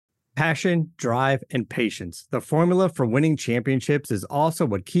Passion, drive, and patience. The formula for winning championships is also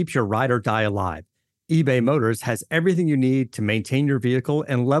what keeps your ride or die alive. eBay Motors has everything you need to maintain your vehicle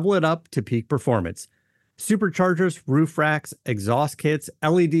and level it up to peak performance. Superchargers, roof racks, exhaust kits,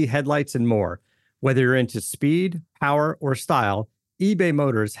 LED headlights, and more. Whether you're into speed, power, or style, eBay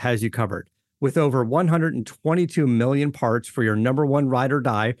Motors has you covered. With over 122 million parts for your number one ride or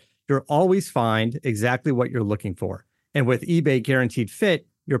die, you'll always find exactly what you're looking for. And with eBay Guaranteed Fit,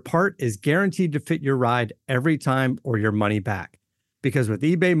 your part is guaranteed to fit your ride every time or your money back. Because with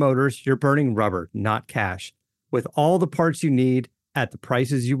eBay Motors, you're burning rubber, not cash. With all the parts you need at the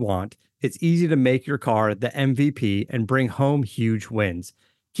prices you want, it's easy to make your car the MVP and bring home huge wins.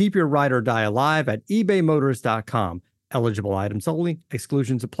 Keep your ride or die alive at ebaymotors.com. Eligible items only.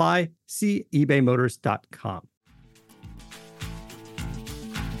 Exclusions apply. See ebaymotors.com.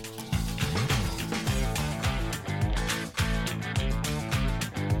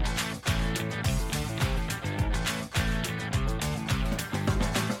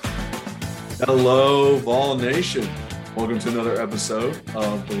 Hello, Vol Nation. Welcome to another episode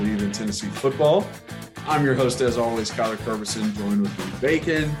of Believe in Tennessee Football. I'm your host, as always, Kyler Kerberson, joined with Reed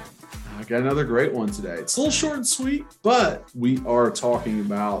Bacon. I got another great one today. It's a little short and sweet, but we are talking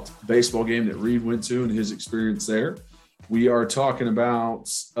about a baseball game that Reed went to and his experience there. We are talking about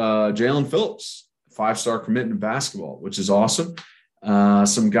Jalen Phillips, five-star commitment in basketball, which is awesome.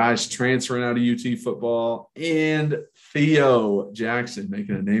 Some guys transferring out of UT football, and Theo Jackson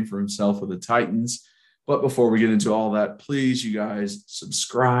making a name for himself with the Titans. But before we get into all that, please, you guys,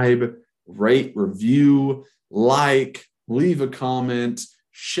 subscribe, rate, review, like, leave a comment,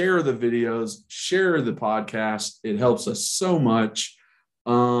 share the videos, share the podcast. It helps us so much.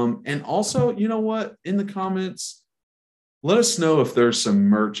 And also, you know what? In the comments, let us know if there's some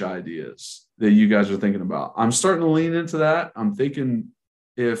merch ideas that you guys are thinking about. I'm starting to lean into that. I'm thinking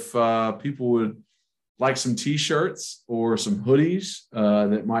if people would like some t-shirts or some hoodies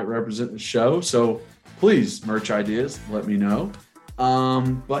that might represent the show. So please, merch ideas, let me know.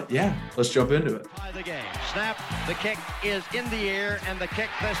 But yeah, let's jump into it. By the game. Snap, the kick is in the air, and the kick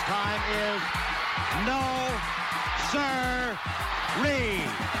this time is no, sir-ree.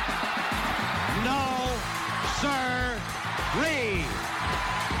 No, sir-ree.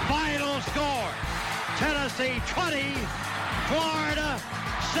 Final score, Tennessee 20, Florida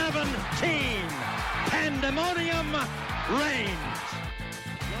 17. Pandemonium reigns.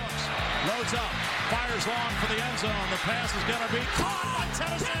 Loads up, fires long for the end zone. The pass is going to be caught.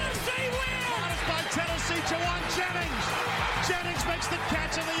 Tennessee wins! Caught by Tennessee to one Jennings. Jennings makes the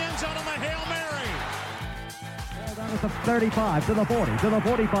catch in the end zone on the Hail Mary. Down at the 35, to the 40, to the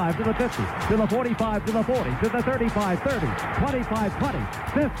 45, to the 50, to the 45, to the 40, to the 35, 30, 25, 20,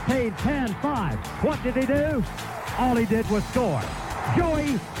 15, 10, 5. What did he do? All he did was score.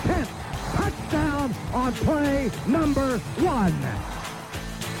 Joey Pence, touchdown on play number 1.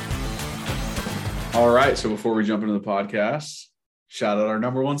 All right, so before we jump into the podcast, shout out our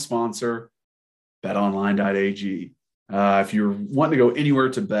number one sponsor, betonline.ag. If you're wanting to go anywhere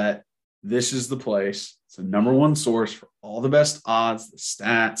to bet, this is the place. It's the number one source for all the best odds, the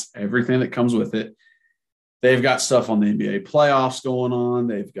stats, everything that comes with it. They've got stuff on the NBA playoffs going on.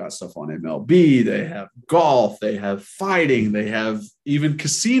 They've got stuff on MLB. They have golf. They have fighting. They have even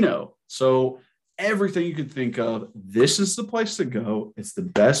casino. So everything you could think of, this is the place to go. It's the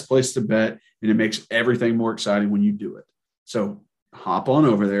best place to bet, and it makes everything more exciting when you do it. So hop on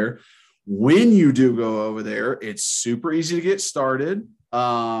over there. When you do go over there, it's super easy to get started.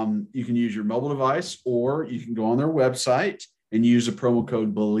 You can use your mobile device, or you can go on their website and use a promo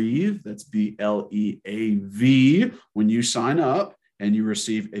code BELIEVE. That's BLEAV when you sign up, and you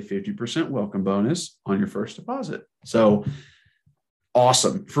receive a 50% welcome bonus on your first deposit. So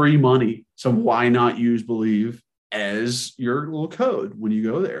awesome. Free money. So why not use BELIEVE as your little code when you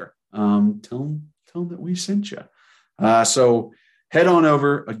go there? Tell them that we sent you. So head on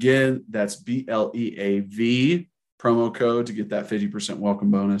over. Again, that's BLEAV promo code to get that 50%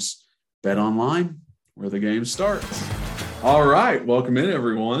 welcome bonus. Bet online, where the game starts. All right. Welcome in,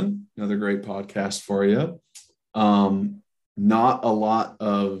 everyone. Another great podcast for you. Not a lot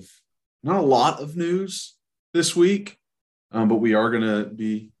of news this week. But we are going to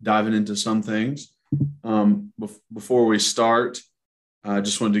be diving into some things. Before we start, I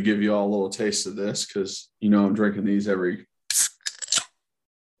just wanted to give you all a little taste of this because, I'm drinking these every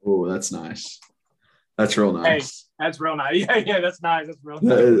 – oh, that's nice. That's real nice. Hey, that's real nice. Yeah, that's nice. That's real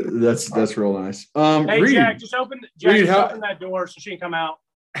nice. That's real nice. Hey, Reed, Jack, just open that door so she can come out.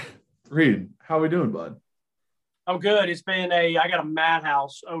 Reed, how we doing, bud? I'm good. I got a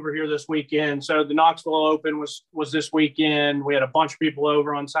madhouse over here this weekend. So the Knoxville Open was this weekend. We had a bunch of people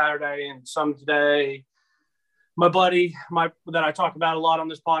over on Saturday and some today. My buddy, that I talk about a lot on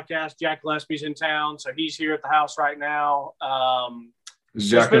this podcast, Jack Gillespie's in town. So he's here at the house right now. Is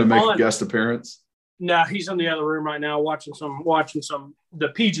Jack going to make a guest appearance? No, he's in the other room right now watching the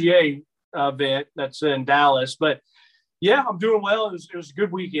PGA event that's in Dallas. But yeah, I'm doing well. It was a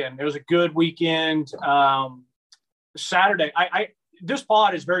good weekend. It was a good weekend. Saturday, this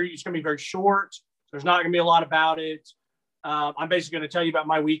pod it's going to be very short. There's not going to be a lot about it. I'm basically going to tell you about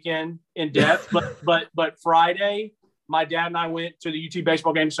my weekend in depth. but Friday, my dad and I went to the UT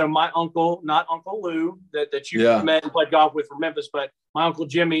baseball game. So my uncle, not Uncle Lou, that you met and played golf with from Memphis, but my uncle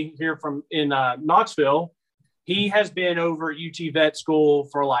Jimmy here in Knoxville, he has been over at UT vet school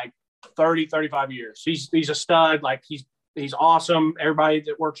for like 30, 35 years. He's a stud. Like he's awesome. Everybody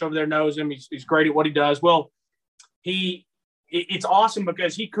that works over there knows him. He's great at what he does. Well, it's awesome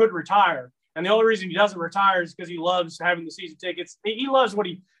because he could retire. And the only reason he doesn't retire is because he loves having the season tickets. He loves what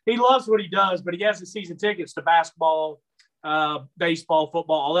he does, but he has the season tickets to basketball, baseball,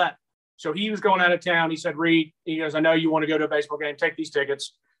 football, all that. So he was going out of town. He said, Reed, he goes, I know you want to go to a baseball game. Take these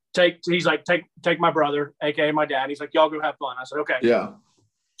tickets. He's like, take my brother, aka my dad. He's like, y'all go have fun. I said, okay. Yeah.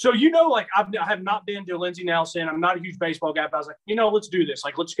 So, like I have not been to Lindsey Nelson. I'm not a huge baseball guy, but I was like, let's do this.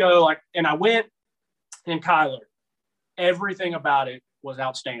 Like, let's go. Like, and I went, and Kyler, everything about it was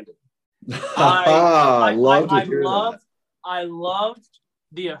outstanding. I loved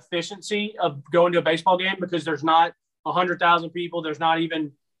the efficiency of going to a baseball game because there's not 100,000 people. There's not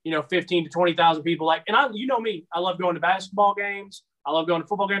even, 15 to 20,000 people. Like, and you know me, I love going to basketball games. I love going to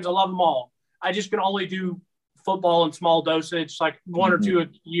football games. I love them all. I just can only do football in small dosage, like one or two a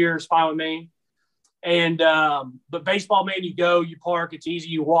year is fine with me. And, but baseball, man, you go, you park, it's easy.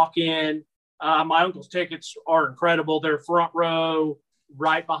 You walk in. My uncle's tickets are incredible. They're front row,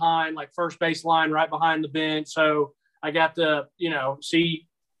 right behind, like first base line, right behind the bench. So I got to, see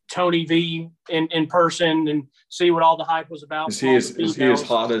Tony V in person and see what all the hype was about. Is he as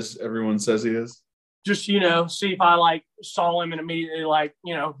hot as everyone says he is? Just, see if I saw him and immediately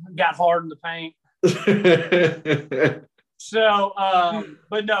got hard in the paint. So,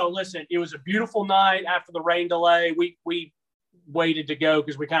 but no, listen, it was a beautiful night after the rain delay. We waited to go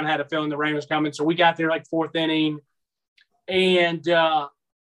because we kind of had a feeling the rain was coming. So we got there like fourth inning. And I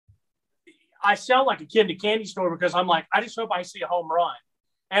sound like a kid in a candy store because I'm like, I just hope I see a home run.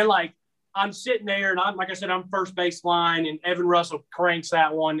 And I'm sitting there and I'm first baseline and Evan Russell cranks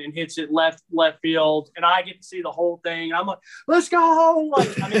that one and hits it left field. And I get to see the whole thing. I'm like, let's go.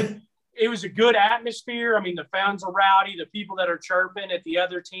 It was a good atmosphere. The fans are rowdy. The people that are chirping at the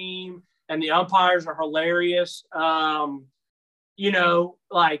other team and the umpires are hilarious.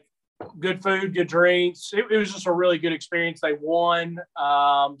 Good food, good drinks. It was just a really good experience. They won.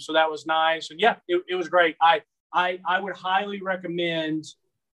 So that was nice. And yeah, it was great. I would highly recommend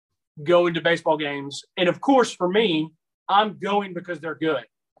going to baseball games. And of course, for me, I'm going because they're good.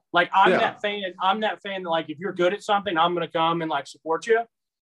 That fan. I'm that fan that if you're good at something, I'm going to come and support you.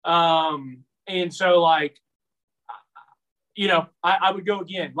 And so I would go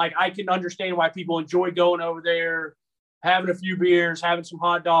again. I can understand why people enjoy going over there, having a few beers, having some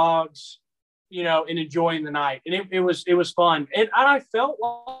hot dogs, and enjoying the night. And it was fun. And I felt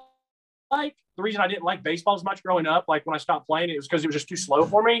like the reason I didn't like baseball as much growing up, when I stopped playing it was because it was just too slow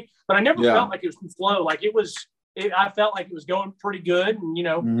for me. But I never felt like it was too slow. I felt like it was going pretty good.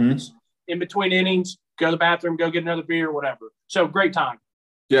 And, in between innings, go to the bathroom, go get another beer or whatever. So great time.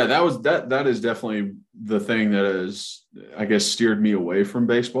 Yeah, that is definitely the thing that has, I guess, steered me away from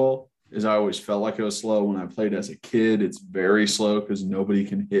baseball. Is I always felt like it was slow when I played as a kid. It's very slow because nobody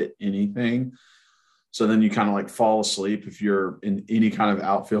can hit anything. So then you kind of fall asleep if you're in any kind of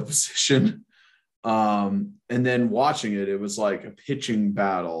outfield position. And then watching it was like a pitching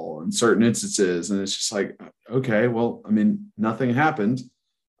battle in certain instances. And it's just okay, well, nothing happened.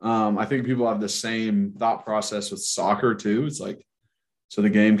 I think people have the same thought process with soccer too. It's so the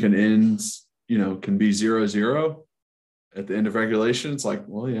game can end, can be 0-0. At the end of regulation, it's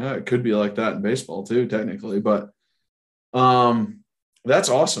well, yeah, it could be like that in baseball too, technically. But that's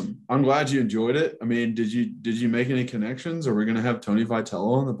awesome. I'm glad you enjoyed it. Did you make any connections? Are we going to have Tony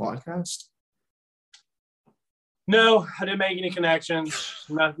Vitello on the podcast? No, I didn't make any connections.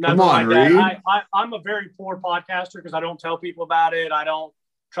 Nothing Come on, like Reed. that. I'm a very poor podcaster because I don't tell people about it. I don't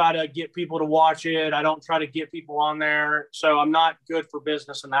try to get people to watch it. I don't try to get people on there. So I'm not good for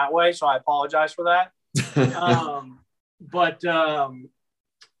business in that way. So I apologize for that. But yeah,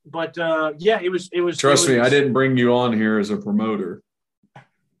 it was. Trust me, I didn't bring you on here as a promoter.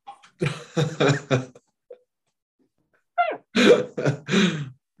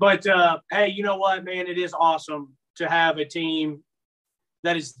 But hey, you know what, man? It is awesome to have a team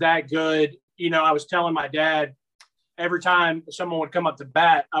that is that good. You know, I was telling my dad every time someone would come up to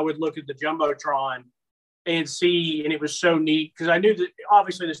bat, I would look at the Jumbotron and see, and it was so neat because I knew that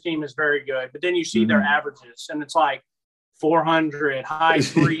obviously this team is very good, but then you see their averages and it's like 400, high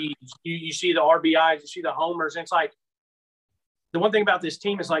threes. You see the RBIs, you see the homers, and it's like the one thing about this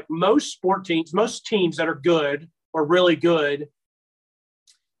team is like most teams that are good or really good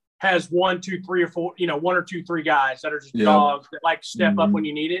has 1, 2, 3, or 4, you know, 1 or 2, 3 guys that are just dogs that like step up when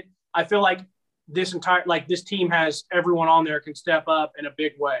you need it. I feel like this team has everyone on there can step up in a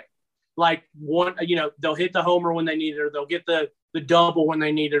big way. Like one, you know, they'll hit the homer when they need it, or they'll get the double when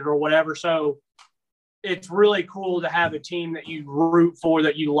they need it, or whatever. So it's really cool to have a team that you root for,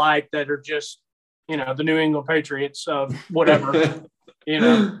 that you like, that are just, you know, the New England Patriots of whatever, you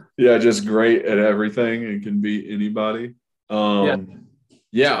know. Yeah, just great at everything and can beat anybody. I'm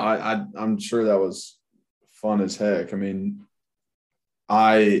sure that was fun as heck. I mean,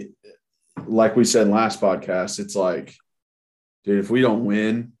 like we said last podcast, it's like, dude, if we don't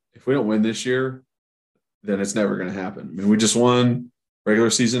win this year, then it's never going to happen. I mean, we just won regular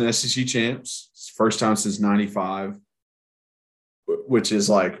season SEC champs. It's the first time since 95, which is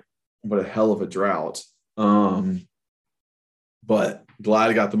like, what a hell of a drought. But glad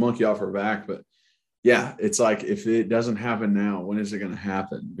I got the monkey off her back. But yeah, it's like, if it doesn't happen now, when is it going to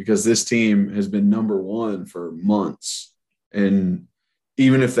happen? Because this team has been number one for months. And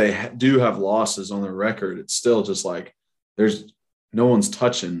even if they do have losses on their record, it's still just like there's no one's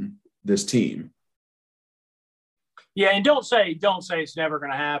touching this team. Yeah, and don't say it's never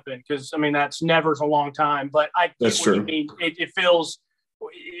going to happen, because I mean that's never's a long time. But I get what you mean. It feels,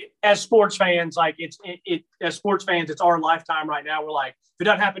 as sports fans, like it's our lifetime right now. We're like, if it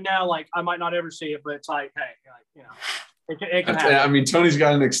doesn't happen now, like I might not ever see it, but it's like, hey, like, you know, it can happen. I mean, Tony's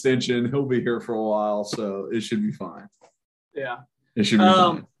got an extension; he'll be here for a while, so it should be fine. Yeah, it should be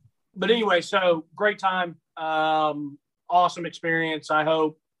fine. But anyway, so great time, awesome experience.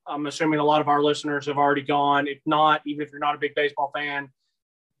 I'm assuming a lot of our listeners have already gone. If not, even if you're not a big baseball fan,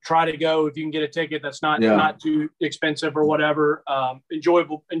 try to go if you can get a ticket that's not too expensive or whatever.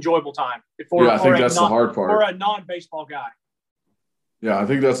 Enjoyable time. I think that's the hard part. For a non-baseball guy. Yeah, I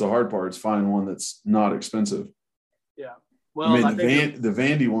think that's the hard part, is finding one that's not expensive. Yeah. Well, I mean, the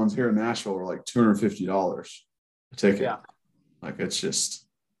Vandy ones here in Nashville are like $250 a ticket. Yeah. Like, that's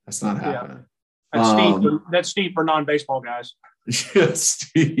not happening. Yeah. That's steep for non-baseball guys. Yeah,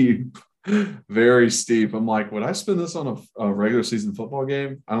 steep. Very steep. I'm like, would I spend this on a regular season football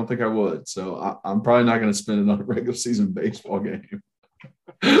game? I don't think I would. So I'm probably not going to spend it on a regular season baseball game.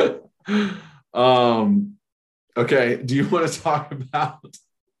 Okay. Do you want to talk about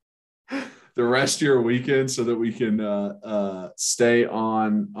the rest of your weekend so that we can stay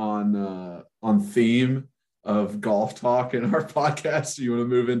on theme of golf talk in our podcast? Do you want to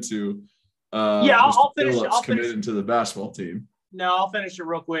move into I'll finish. I'll committed into the basketball team. No, I'll finish it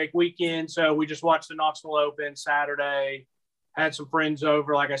real quick. Weekend. So we just watched the Knoxville Open Saturday. Had some friends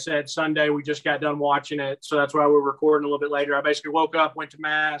over. Like I said, Sunday we just got done watching it. So that's why we're recording a little bit later. I basically woke up, went to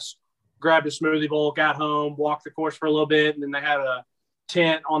mass, grabbed a smoothie bowl, got home, walked the course for a little bit, and then they had a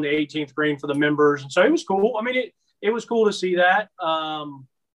tent on the 18th green for the members. And so it was cool. I mean, it was cool to see that.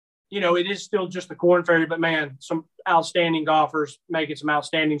 You know, it is still just the Corn Ferry, but man, some outstanding golfers making some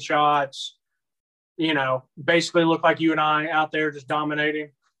outstanding shots. You know, basically look like you and I out there just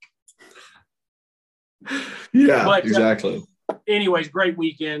dominating. Yeah, but, exactly. Anyways, great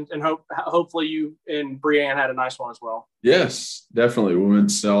weekend, and hopefully you and Brianne had a nice one as well. Yes, definitely. We went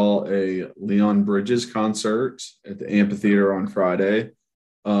and saw a Leon Bridges concert at the amphitheater on Friday,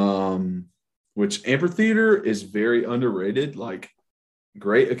 which amphitheater is very underrated. Like,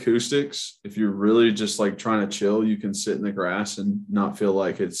 great acoustics. If you're really just like trying to chill, you can sit in the grass and not feel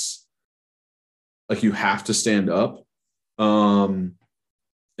like it's like you have to stand up and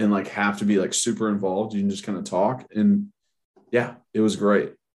like have to be like super involved. You can just kind of talk. And yeah, it was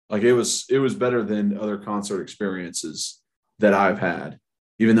great. Like it was better than other concert experiences that I've had,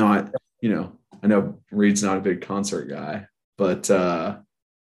 even though I know Reed's not a big concert guy, but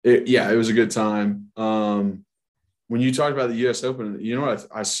it was a good time. When you talked about the US Open, you know what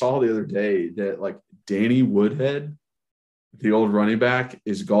I saw the other day, that like Danny Woodhead, the old running back,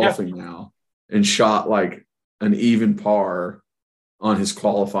 is golfing now. And shot like an even par on his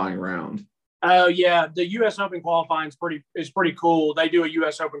qualifying round. Oh yeah, the U.S. Open qualifying is pretty cool. They do a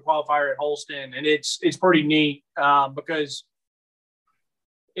U.S. Open qualifier at Holston, and it's pretty neat because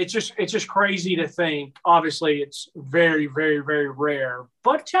it's just crazy to think. Obviously, it's very, very, very rare,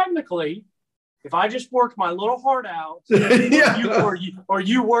 but technically, if I just worked my little heart out, Yeah. or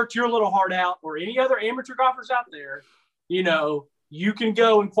you worked your little heart out, or any other amateur golfers out there, you know, you can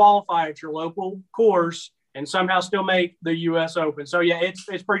go and qualify at your local course and somehow still make the U.S. Open. So yeah,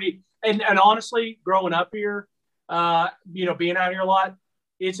 it's pretty. And honestly, growing up here, you know, being out here a lot,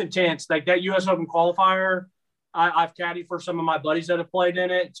 it's intense. Like that U.S. Open qualifier, I've caddied for some of my buddies that have played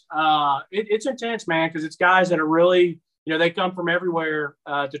in it. It's intense, man, because it's guys that are really, you know, they come from everywhere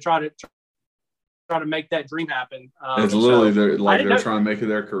to try to make that dream happen. It's literally they're trying to make it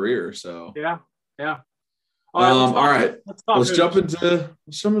their career. So yeah. All right. Let's jump into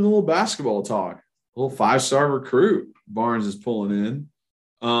some of the little basketball talk. A little 5-star recruit Barnes is pulling in.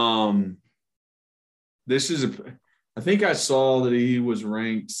 I think I saw that he was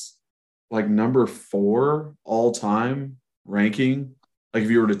ranked like number 4 all time ranking. Like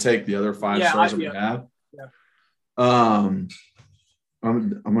if you were to take the other 5 stars that we have. Yeah. I'm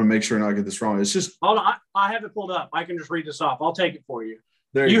gonna make sure not to get this wrong. It's just hold on. I have it pulled up. I can just read this off. I'll take it for you.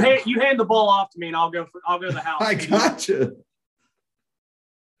 There you hand the ball off to me, and I'll go to the house. I gotcha.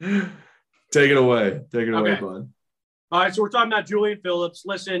 Take it away, Okay. bud. All right, so we're talking about Julian Phillips.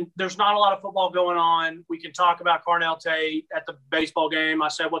 Listen, there's not a lot of football going on. We can talk about Carnell Tate at the baseball game. I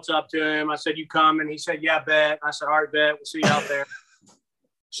said, "What's up?" to him. I said, "You come?" And he said, "Yeah, bet." I said, "All right, bet. We'll see you out there."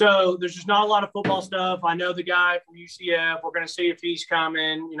 So there's just not a lot of football stuff. I know the guy from UCF. We're going to see if he's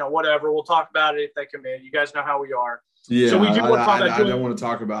coming. You know, whatever. We'll talk about it if they commit. You guys know how we are. Yeah, so we do want to talk about I don't want to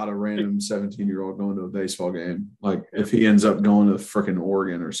talk about a random 17-year-old going to a baseball game. Like if he ends up going to freaking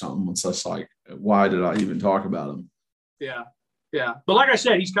Oregon or something, it's just like, why did I even talk about him? Yeah. But like I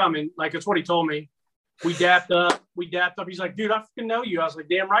said, he's coming. Like it's what he told me. We dapped up. He's like, dude, I freaking know you. I was like,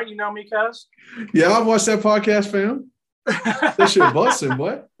 damn right, you know me, cuz. Yeah, I've watched that podcast, fam. That shit busting,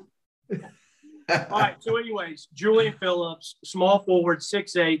 what? All right. So, anyways, Julian Phillips, small forward,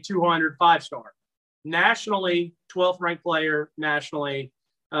 6'8", 200, 5-star. Nationally, 12th ranked player nationally.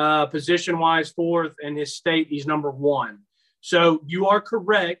 Position-wise, 4th. In his state, he's number 1. So you are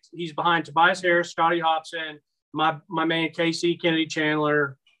correct. He's behind Tobias Harris, Scotty Hobson, my man Casey Kennedy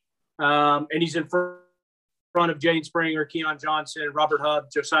Chandler, and he's in front of Jaden Springer, Keon Johnson, Robert Hubb,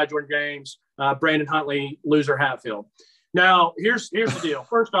 Josiah Jordan James, Brandon Huntley, Loser Hatfield. Now, here's the deal.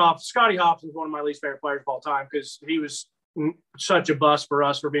 First off, Scotty Hobson is one of my least favorite players of all time because he was such a bust for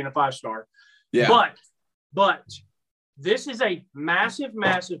us for being a 5-star. Yeah. But this is a massive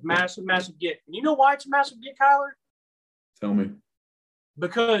get. And you know why it's a massive get, Kyler? Tell me.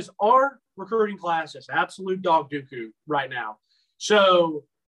 Because our recruiting class is absolute dog doo-doo right now. So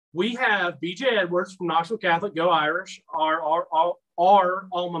we have BJ Edwards from Knoxville Catholic, go Irish, our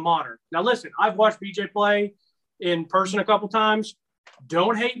alma mater. Now, listen, I've watched BJ play in person a couple times.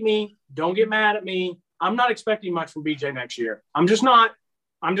 Don't hate me. Don't get mad at me. I'm not expecting much from BJ next year. I'm just not.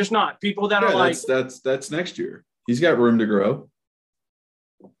 People that are like that's next year. He's got room to grow.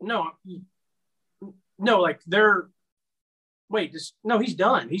 No, like they're. Wait, he's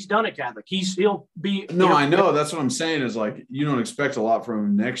done. He's done at Catholic. He'll be. No, I know. That's what I'm saying is like you don't expect a lot from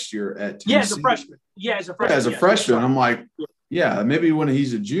him next year at Tennessee. Yeah, as a freshman. As a freshman, I'm like, yeah, maybe when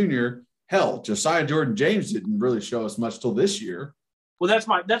he's a junior. Hell, Josiah Jordan James didn't really show us much till this year. Well, that's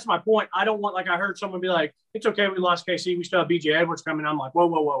my point. I don't want, like I heard someone be like, it's okay, we lost KC, we still have BJ Edwards coming. I'm like,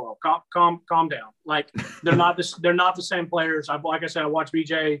 whoa, calm down. Like they're not the same players. Like I said, I watched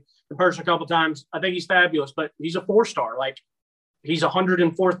BJ in person a couple of times. I think he's fabulous, but he's a 4-star. Like he's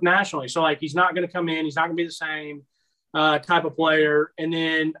 104th nationally. So like he's not going to come in. He's not going to be the same type of player. And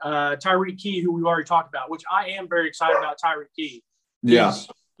then Tyreek Key, who we've already talked about, which I am very excited about Tyreek Key. Yeah.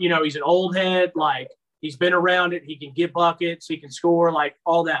 He's an old head. Like he's been around it. He can get buckets. He can score, like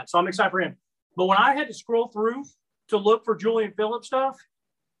all that. So I'm excited for him. But when I had to scroll through to look for Julian Phillips stuff,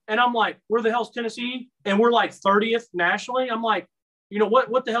 and I'm like, where the hell's Tennessee? And we're like 30th nationally. I'm like,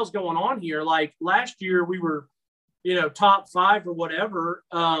 what the hell's going on here? Like last year we were, top 5 or whatever.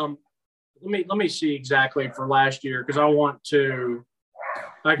 Let me see exactly for last year because I want to.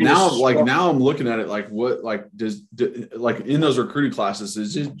 Now I'm looking at it like what does in those recruiting classes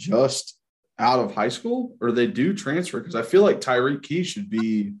is it just out of high school or they do transfer? Because I feel like Tyreek Key should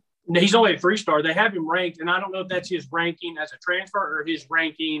be. He's only a 3-star. They have him ranked, and I don't know if that's his ranking as a transfer or his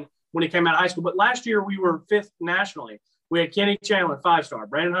ranking when he came out of high school. But last year we were 5th nationally. We had Kenny Chandler, 5-star.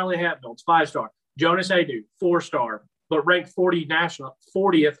 Brandon Huntley Hatfield, 5-star. Jonas Adu, 4-star, but ranked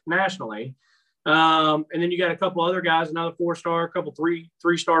 40th nationally. And then you got a couple other guys, another 4-star, a couple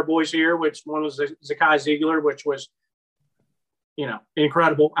 3-star boys here, which one was Zakai Ziegler, which was,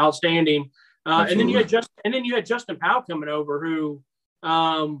 incredible, outstanding. And then you had Justin Powell coming over, who,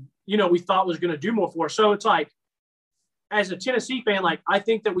 we thought was going to do more for us. So it's like, as a Tennessee fan, like I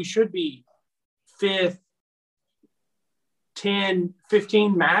think that we should be fifth, 10,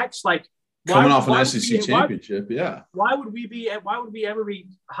 15 max. Like coming off an SEC championship, yeah. Why would we ever be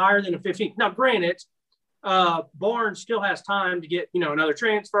higher than a 15? Now, granted, Barnes still has time to get, another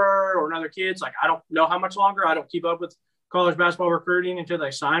transfer or another kids. Like, I don't know how much longer. I don't keep up with college basketball recruiting until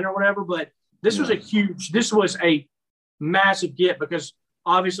they sign or whatever. But this was a massive get, because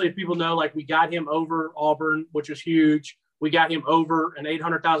obviously, if people know, like, we got him over Auburn, which was huge. We got him over an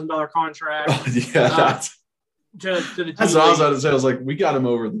 $800,000 contract. Oh, yeah, to the that's what I was about to say. I was like, we got him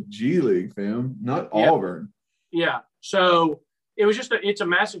over the G League, fam, not Auburn. Yeah. So it was it's a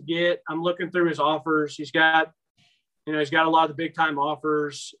massive get. I'm looking through his offers. He's got a lot of the big time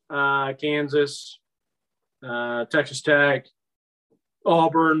offers, Kansas, Texas Tech,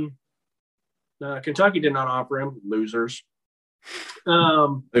 Auburn, Kentucky did not offer him, losers. He's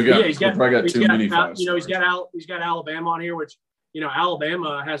probably got too many five stars. He's got Alabama on here, which,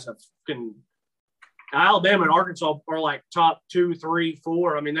 Alabama has Alabama and Arkansas are like top 2, 3,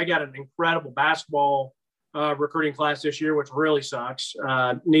 4. I mean, they got an incredible basketball recruiting class this year, which really sucks.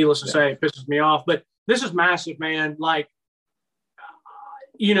 Needless to say, it pisses me off. But this is massive, man. Like,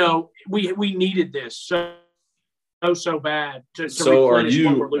 we needed this so bad. So are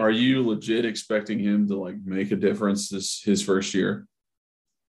you legit expecting him to like make a difference his first year?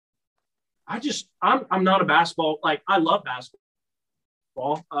 I'm not a basketball, like, I love basketball.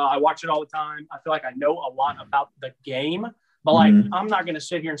 I watch it all the time. I feel like I know a lot about the game, but like, I'm not going to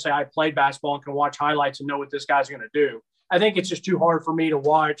sit here and say I played basketball and can watch highlights and know what this guy's going to do. I think it's just too hard for me to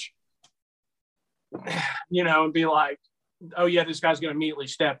watch, and be like, oh yeah, this guy's going to immediately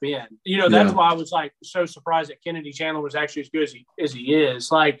step in. That's why I was like so surprised that Kennedy Chandler was actually as good as he is.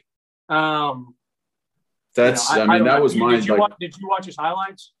 Like, that was mine. Did you watch his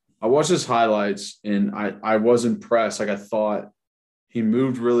highlights? I watched his highlights and I was impressed. Like, I thought he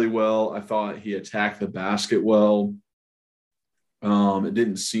moved really well. I thought he attacked the basket well. It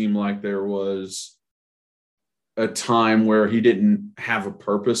didn't seem like there was a time where he didn't have a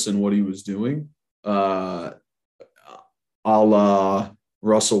purpose in what he was doing. A la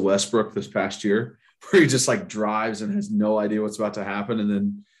Russell Westbrook this past year, where he just like drives and has no idea what's about to happen and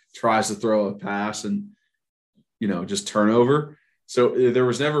then tries to throw a pass and, just turnover. So there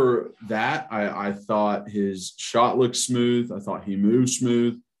was never that. I thought his shot looked smooth. I thought he moved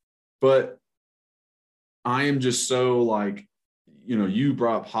smooth. But I am just so like, you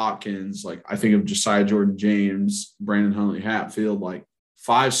brought up Hopkins. Like, I think of Josiah Jordan-James, Brandon Huntley-Hatfield, like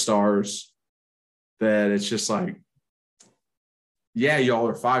 5 stars that it's just like, yeah, y'all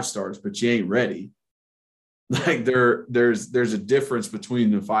are 5 stars, but you ain't ready. Like, there's a difference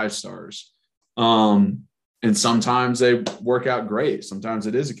between the 5 stars. And sometimes they work out great. Sometimes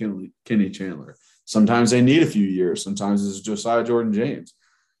it is a Kenny Chandler. Sometimes they need a few years. Sometimes it's Josiah Jordan-James.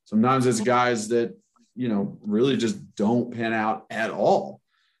 Sometimes it's guys that, really just don't pan out at all,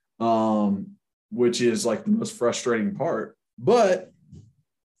 which is like the most frustrating part. But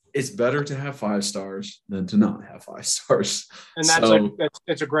it's better to have 5 stars than to not have 5 stars. And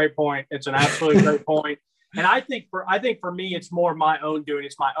it's a great point. It's an absolutely great point. And I think for me, it's more my own doing.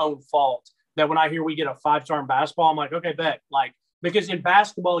 It's my own fault that when I hear we get a 5-star in basketball, I'm like, okay, bet. Like, because in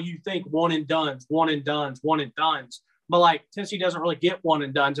basketball, you think one and dones. But like, Tennessee doesn't really get one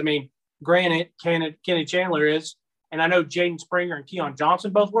and dones. I mean, granted, Kenny Chandler is, and I know Jaden Springer and Keon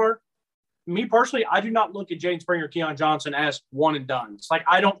Johnson both were. Me personally, I do not look at Jaden Springer, Keon Johnson as one and dones. Like,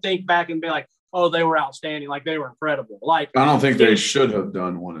 I don't think back and be like, oh, they were outstanding. Like, they were incredible. Like, I don't think they should have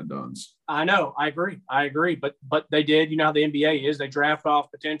done one and dones. I know. I agree. But they did. You know how the NBA is. They draft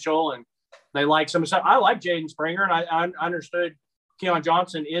off potential and they like some stuff. I like Jaden Springer, and I understood Keon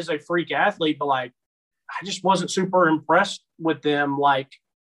Johnson is a freak athlete, but like, I just wasn't super impressed with them. Like,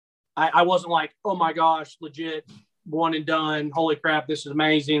 I wasn't like, oh my gosh, legit one and done. Holy crap, this is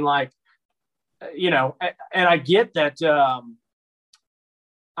amazing. Like, and I get that.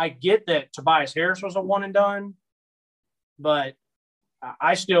 Tobias Harris was a one and done, but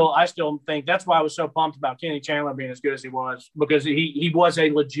I still think that's why I was so pumped about Kenny Chandler being as good as he was, because he was a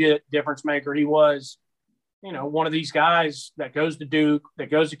legit difference maker. He was, one of these guys that goes to Duke,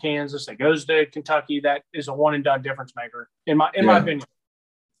 that goes to Kansas, that goes to Kentucky, that is a one and done difference maker in my opinion.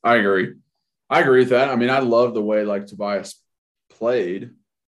 I agree with that. I mean, I love the way like Tobias played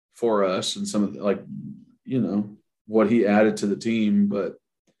for us and some of the, like, what he added to the team, but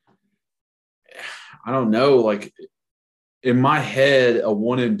I don't know, like, in my head, a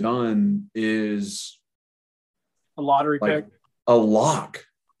one and done is a lottery pick, a lock,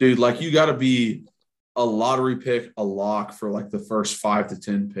 dude. Like, you got to be a lottery pick, a lock for like the first 5 to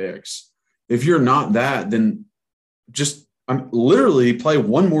 10 picks. If you're not that, then I'm literally play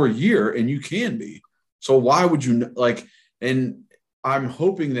one more year and you can be. So why would you and I'm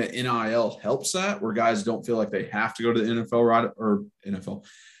hoping that NIL helps that, where guys don't feel like they have to go to the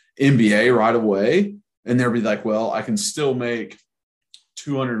NBA right away. And they'll be like, well, I can still make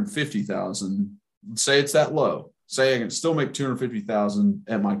 $250,000. Say it's that low. Say I can still make $250,000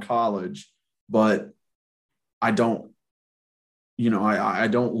 at my college, but I don't, I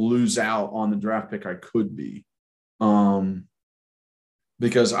don't lose out on the draft pick I could be.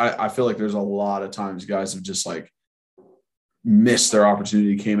 Because I feel like there's a lot of times guys have just like missed their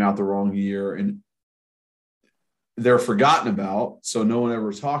opportunity, came out the wrong year, and they're forgotten about. So no one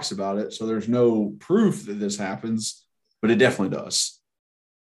ever talks about it. So there's no proof that this happens, but it definitely does.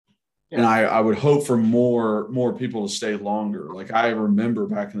 Yeah. And I would hope for more people to stay longer. Like I remember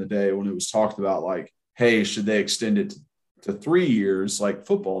back in the day when it was talked about like, hey, should they extend it to 3 years like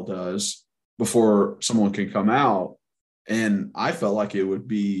football does before someone can come out? And I felt like it would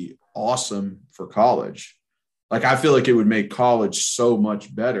be awesome for college. Like, I feel like it would make college so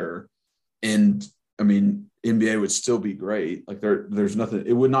much better. And I mean, NBA would still be great. Like there's nothing,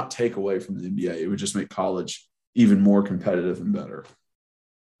 it would not take away from the NBA. It would just make college even more competitive and better.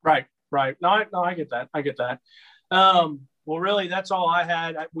 Right. No, I get that. Well, really, that's all I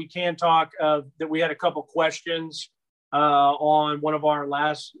had. We can talk that we had a couple questions on one of our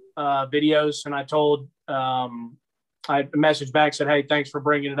last videos. And I told, I messaged back, said, hey, thanks for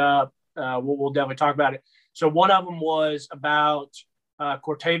bringing it up. We'll definitely talk about it. So one of them was about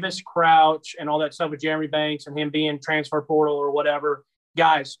Cortavis Crouch and all that stuff with Jeremy Banks and him being transfer portal or whatever.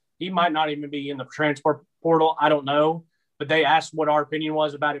 Guys, he might not even be in the transfer portal. I don't know. But they asked what our opinion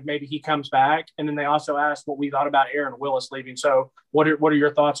was about if maybe he comes back. And then they also asked what we thought about Aaron Willis leaving. So what are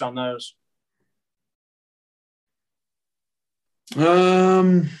your thoughts on those?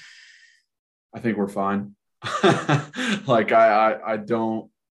 I think we're fine. Like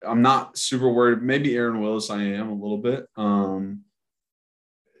I'm not super worried. Maybe Aaron Willis, I am a little bit.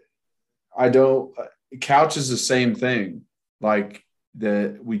 Couch is the same thing. Like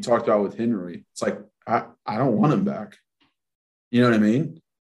that we talked about with Henry. It's like, I don't want him back. You know what I mean?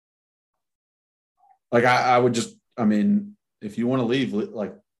 Like I would just, I mean, if you want to leave,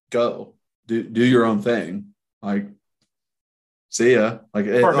 like go do your own thing. Like, see ya. Like,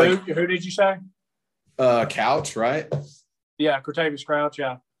 who did you say? Couch, right? Yeah, Cortavis Crouch.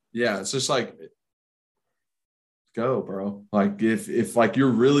 Yeah. Yeah, it's just like, go, bro. Like if like you're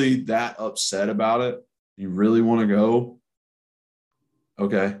really that upset about it, you really want to go.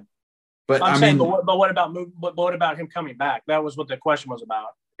 Okay. But I'm saying, but what about him coming back? That was what the question was about.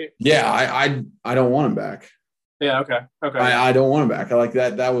 Yeah, I don't want him back. Yeah, okay. I don't want him back. I like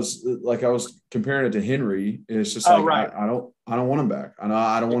that. That was like I was comparing it to Henry. It's just like right. I don't want him back.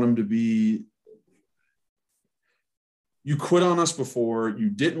 I don't want him to be. You quit on us before. You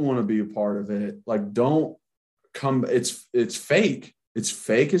didn't want to be a part of it. Like, don't come. It's fake. It's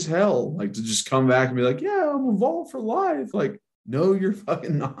fake as hell. Like to just come back and be like, yeah, I'm involved for life. Like, no, you're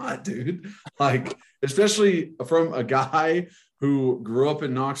fucking not, dude. Like, especially from a guy who grew up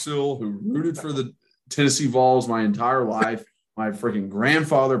in Knoxville, who rooted for the Tennessee Vols my entire life. My freaking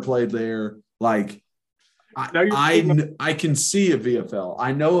grandfather played there. Like, I can see a VFL.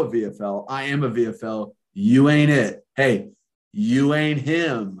 I know a VFL. I am a VFL. You ain't it. Hey, you ain't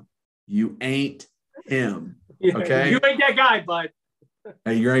him. You ain't him. Okay? You ain't that guy, bud.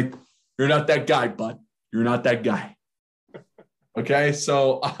 Hey, you're not that guy, bud. You're not that guy. Okay,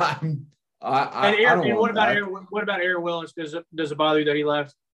 so what about Aaron Willis? Does it bother you that he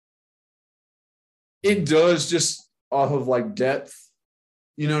left? It does, just off of like depth.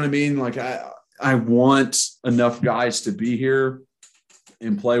 You know what I mean? Like I want enough guys to be here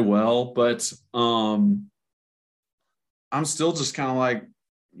and play well, but I'm still just kind of like,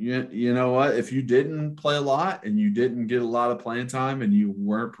 you know what? If you didn't play a lot and you didn't get a lot of playing time and you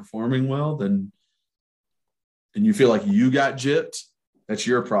weren't performing well, then and you feel like you got gypped, that's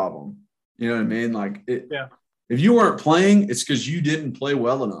your problem. You know what I mean? Like, if you weren't playing, it's because you didn't play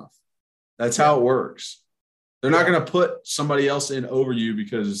well enough. That's how it works. They're not going to put somebody else in over you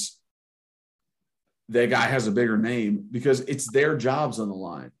because that guy has a bigger name, because it's their jobs on the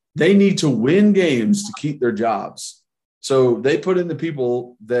line. They need to win games to keep their jobs. So they put in the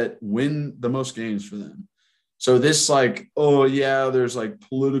people that win the most games for them. So this like, oh, yeah, there's like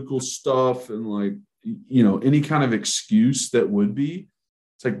political stuff and like, you know, any kind of excuse that would be,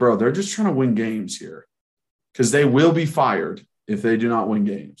 it's like, bro, they're just trying to win games here because they will be fired if they do not win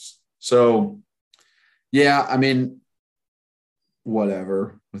games. So, yeah, I mean,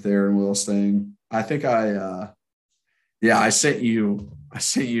 whatever with Aaron Willis thing. I think I sent you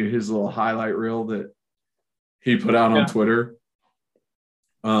his little highlight reel that he put out on Twitter.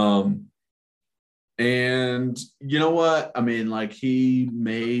 And you know what? I mean, like, he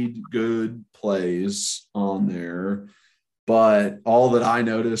made good plays on there, but all that I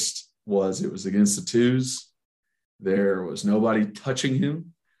noticed was it was against the twos. There was nobody touching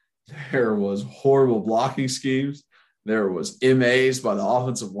him. There was horrible blocking schemes. There was MAs by the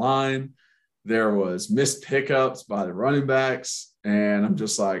offensive line. There was missed pickups by the running backs. And I'm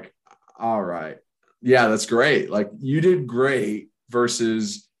just like, all right. Yeah, that's great. Like, you did great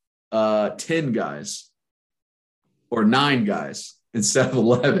versus 10 guys or 9 guys instead of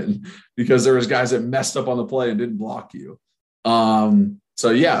 11, because there was guys that messed up on the play and didn't block you. So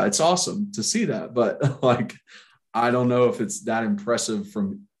yeah, it's awesome to see that, but like, I don't know if it's that impressive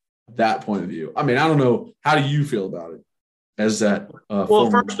from that point of view. I mean, I don't know. How do you feel about it as that?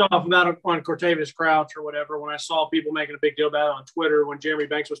 First off, about on Cortavius Crouch or whatever, when I saw people making a big deal about it on Twitter, when Jeremy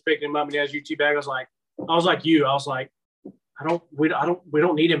Banks was picking him up and he has UT bag, I was like, we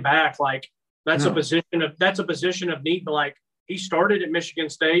don't need him back. Like, that's a position of need. But like, he started at Michigan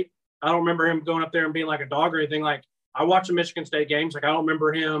State. I don't remember him going up there and being like a dog or anything. Like, I watched the Michigan State games. Like, I don't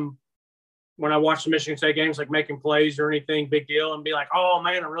remember him when I watched the Michigan State games, like, making plays or anything big deal and be like, oh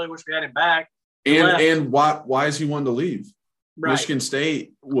man, I really wish we had him back. And why is he wanting to leave? Right. Michigan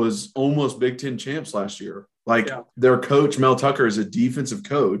State was almost Big Ten champs last year. Like, their coach, Mel Tucker, is a defensive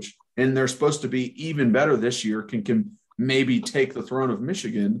coach, and they're supposed to be even better this year, can maybe take the throne of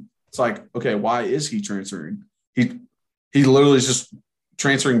Michigan. It's like, okay, why is he transferring? He literally is just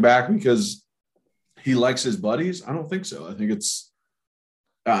transferring back because he likes his buddies? I don't think so. I think it's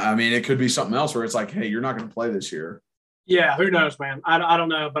it could be something else where it's like, hey, you're not going to play this year. Yeah, who knows, man? I don't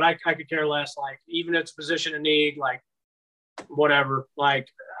know, but I could care less. Like, even if it's a position of need, like, whatever. Like,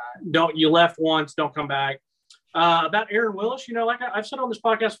 you left once, don't come back. About Aaron Willis, like I've said on this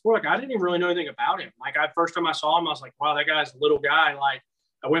podcast before, like, I didn't even really know anything about him. Like, first time I saw him, I was like, wow, that guy's a little guy. Like,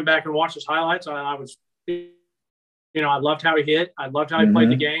 I went back and watched his highlights. I was, I loved how he hit. I loved how he played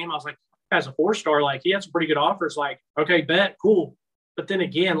the game. I was like, as a 4-star, like, he had some pretty good offers. Like, okay, bet, cool. But then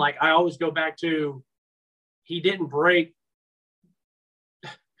again, like, I always go back to, he didn't break.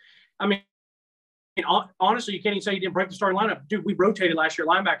 I mean, honestly, you can't even say he didn't break the starting lineup. Dude, we rotated last year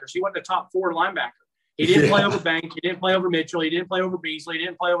linebackers. He wasn't a top 4 linebacker. He didn't play over Banks. He didn't play over Mitchell. He didn't play over Beasley. He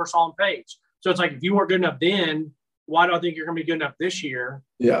didn't play over Solomon Page. So it's like, if you weren't good enough then, why do I think you're going to be good enough this year?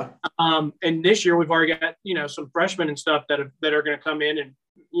 Yeah. And this year we've already got, some freshmen and stuff that are going to come in and,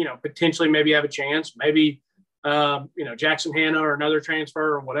 potentially maybe have a chance. Maybe, Jackson Hanna or another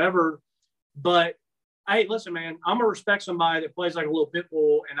transfer or whatever. But, hey, listen, man, I'm going to respect somebody that plays like a little pit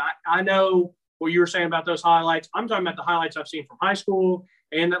bull. And I know what you were saying about those highlights. I'm talking about the highlights I've seen from high school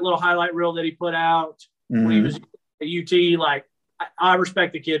and that little highlight reel that he put out when he was at UT. Like, I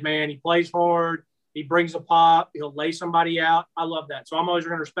respect the kid, man. He plays hard. He brings a pop. He'll lay somebody out. I love that. So I'm always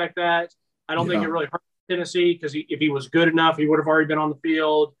going to respect that. I don't think it really hurt Tennessee, because if he was good enough, he would have already been on the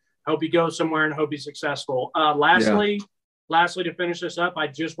field. I hope he goes somewhere and hope he's successful. Lastly, to finish this up, I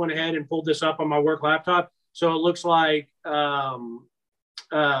just went ahead and pulled this up on my work laptop. So it looks like the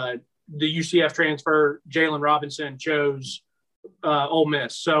UCF transfer, Jalen Robinson, chose Ole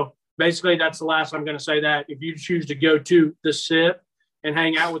Miss. So basically, that's the last I'm going to say that. If you choose to go to the SIP and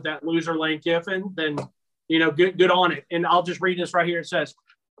hang out with that loser Lane Kiffin, then, good on it. And I'll just read this right here. It says,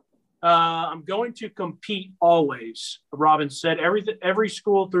 I'm going to compete always, Robbins said. Every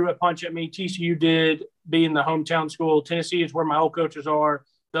school threw a punch at me. TCU did, being the hometown school. Tennessee is where my old coaches are.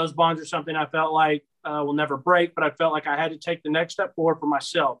 Those bonds are something I felt like will never break, but I felt like I had to take the next step forward for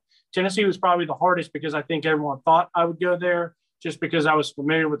myself. Tennessee was probably the hardest because I think everyone thought I would go there, just because I was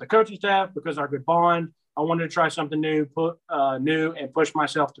familiar with the coaching staff, because our good bond. I wanted to try something new, and push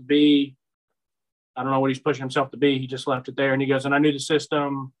myself to be. I don't know what he's pushing himself to be. He just left it there, and he goes, and I knew the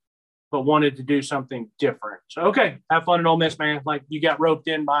system, but wanted to do something different. So, okay, have fun at Ole Miss, man. Like, you got roped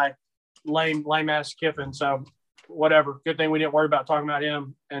in by lame ass Kiffin. So, whatever. Good thing we didn't worry about talking about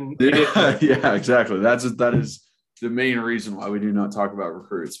him. And yeah, exactly. That is the main reason why we do not talk about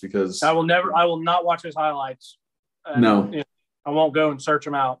recruits, because I will not watch his highlights. No. I won't go and search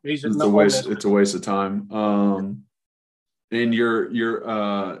him out. It's a waste of time. And your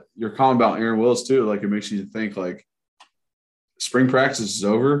comment about Aaron Willis too, like, it makes you think, like, spring practice is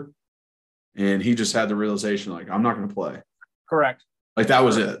over and he just had the realization, like, I'm not going to play. Correct. Like, that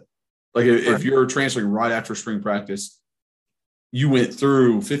was it. Like, if you're transferring right after spring practice, you went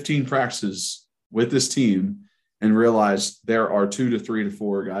through 15 practices with this team and realized there are 2 to 3 to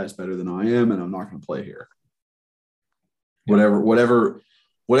 4 guys better than I am, and I'm not going to play here. Whatever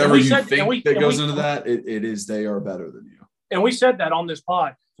you think that goes into that, it is they are better than you. And we said that on this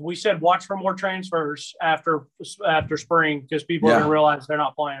pod. We said watch for more transfers after spring because people are going to realize they're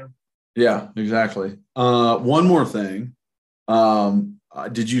not playing. Yeah, exactly. One more thing.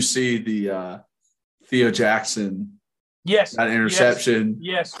 Did you see the Theo Jackson? Yes. That interception.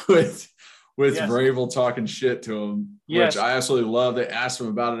 Yes. With Vrabel talking shit to him, yes. Which I absolutely love. They asked him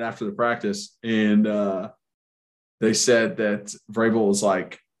about it after the practice, and they said that Vrabel was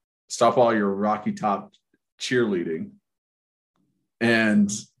like, "Stop all your Rocky Top cheerleading,"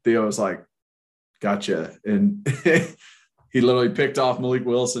 and Theo was like, "Gotcha," and he literally picked off Malik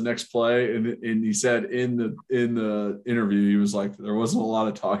Willis the next play, and he said in the interview, he was like, "There wasn't a lot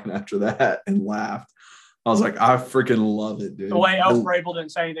of talking after that," and laughed. I was like, I freaking love it, dude. The way Vrabel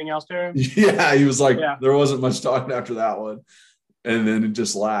didn't say anything else to him. Yeah, he was like, There wasn't much talking after that one, and then it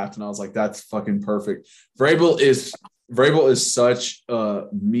just laughed, and I was like, that's fucking perfect. Vrabel is such a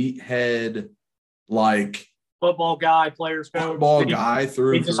meathead, like football guy, players coach, football guy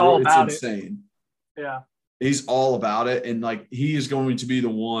through and through. All about it's insane. Yeah. He's all about it. And like, he is going to be the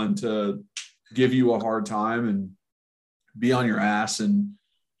one to give you a hard time and be on your ass.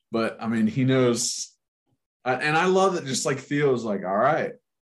 But I mean, he knows. And I love that just like Theo's like, all right,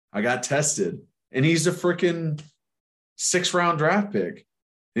 I got tested. And he's a freaking 6th-round draft pick. And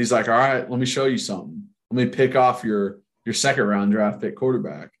he's like, all right, let me show you something. Let me pick off your 2nd-round draft pick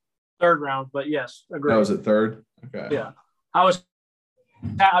quarterback. 3rd round, but yes, agreed. That was it 3rd? Okay. Yeah. I was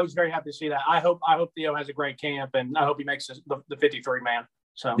very happy to see that. I hope Theo has a great camp, and I hope he makes the 53 man.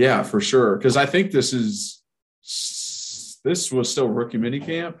 So yeah, for sure. Because I think this was still rookie mini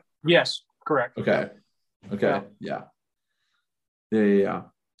camp. Yes, correct. Okay. Yeah.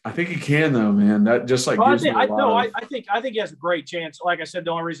 I think he can though, man. That just like gives me a lot I think he has a great chance. Like I said,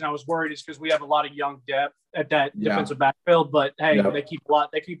 the only reason I was worried is because we have a lot of young depth at that defensive backfield. But hey, they keep a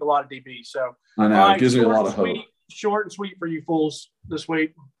lot of DB. So I know it gives me a lot of hope. Short and sweet for you fools this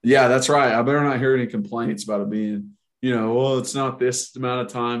week. Yeah, that's right. I better not hear any complaints about it being, well, it's not this amount of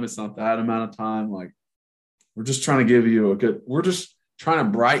time, it's not that amount of time. Like, we're just trying to give you we're just trying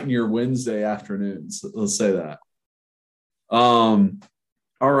to brighten your Wednesday afternoons. Let's say that. All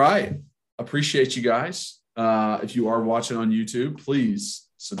right. Appreciate you guys. If you are watching on YouTube, please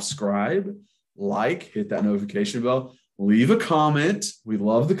subscribe, hit that notification bell, leave a comment. We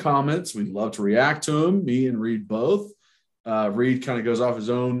love the comments. We'd love to react to them. Me and Reed both. Reed kind of goes off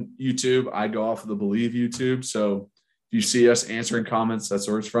his own YouTube. I go off of the Believe YouTube. So if you see us answering comments, that's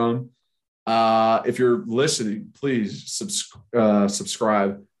where it's from. If you're listening, please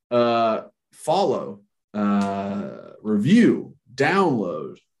subscribe, follow, review,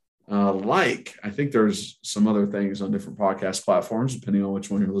 download, I think there's some other things on different podcast platforms, depending on which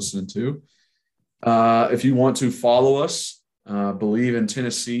one you're listening to. If you want to follow us, Believe in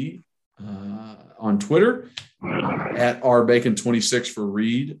Tennessee on Twitter, at rbacon26 for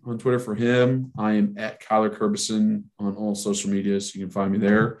Reed on Twitter for him. I am at Kyler Curbison on all social media, so you can find me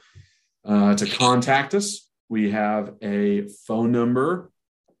there. To contact us, we have a phone number.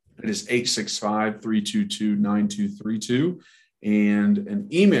 It is 865-322-9232 and an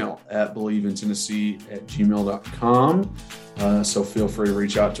email at believintennessee@gmail.com. So feel free to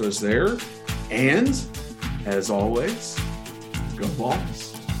reach out to us there. And as always, go Vols.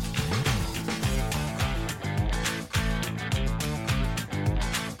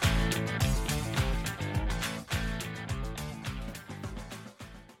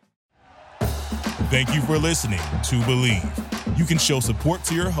 Thank you for listening to Believe. You can show support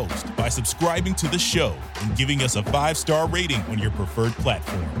to your host by subscribing to the show and giving us a 5-star rating on your preferred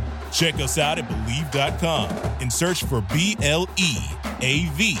platform. Check us out at Believe.com and search for BLEAV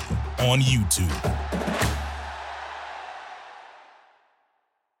on YouTube.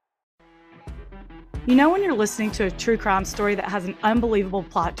 You know when you're listening to a true crime story that has an unbelievable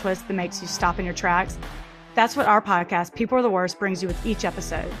plot twist that makes you stop in your tracks? That's what our podcast, People Are the Worst, brings you with each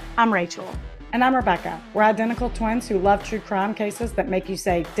episode. I'm Rachel. And I'm Rebecca. We're identical twins who love true crime cases that make you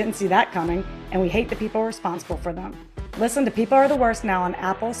say, didn't see that coming, and we hate the people responsible for them. Listen to People Are the Worst now on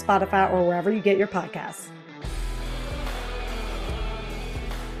Apple, Spotify, or wherever you get your podcasts.